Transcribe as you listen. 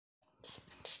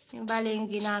Yung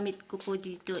ginamit ko po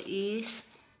dito is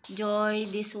Joy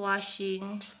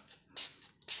Dishwashing.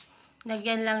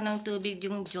 Lagyan lang ng tubig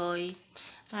yung Joy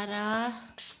para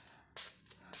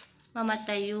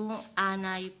mamatay yung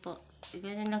Anay po.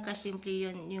 Ganun lang kasimple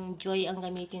yun. Yung Joy ang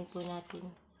gamitin po natin.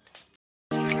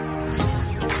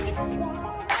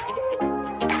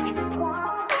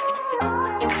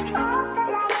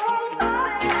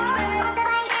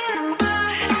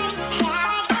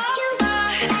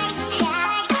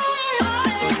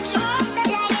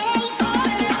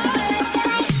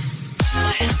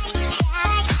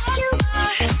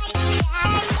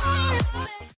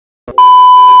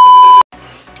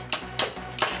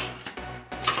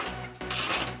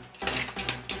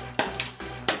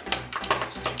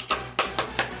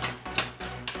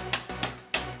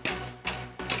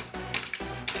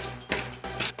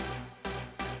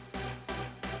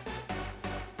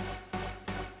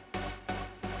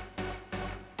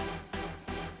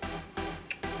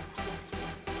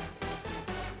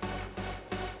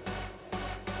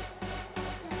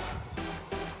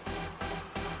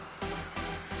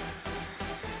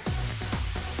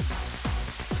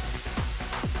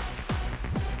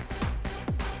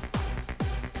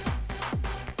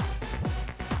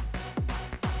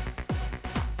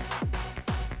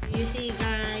 You see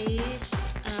guys,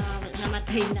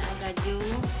 namatay na agad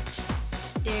yung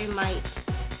termites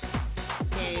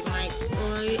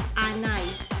or anay.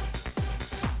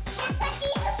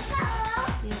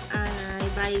 Yung anay,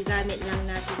 bahay gamit lang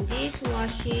natin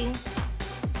dishwashing.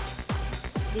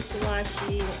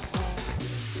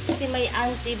 Kasi may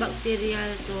antibacterial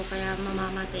to, kaya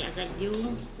mamamatay agad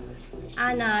yung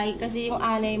anay, kasi yung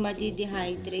anay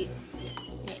madi-dehydrate.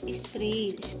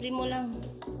 Spray mo lang.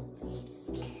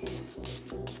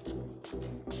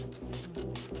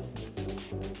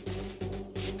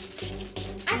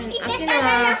 Akin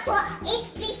na ako.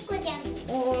 I-split ko dyan.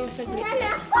 Oo, saglit.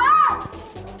 Ako!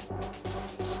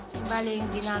 Bale,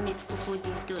 yung ginamit ko po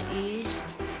dito is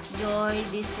Joy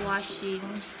Dishwashing.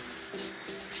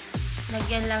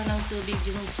 Lagyan lang ng tubig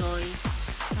yung Joy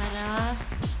para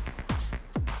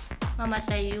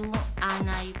mamatay yung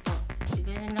anay po.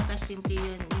 Ganun lang kasimple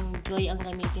yun. Yung Joy ang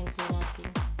gamitin po natin.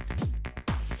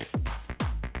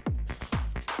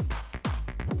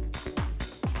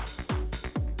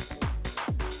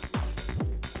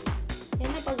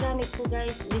 Paggamit ko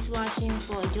guys, dishwashing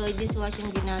po. Joy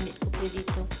Dishwashing ginamit ko po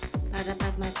dito para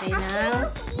pagmatay ng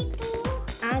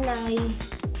anay.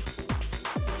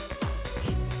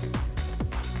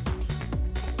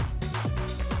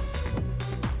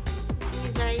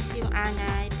 Yung guys, yung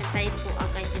anay, patay po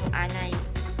agad yung anay.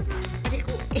 Ari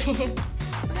ko,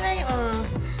 anay, oh,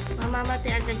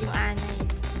 mamamatay agad yung anay.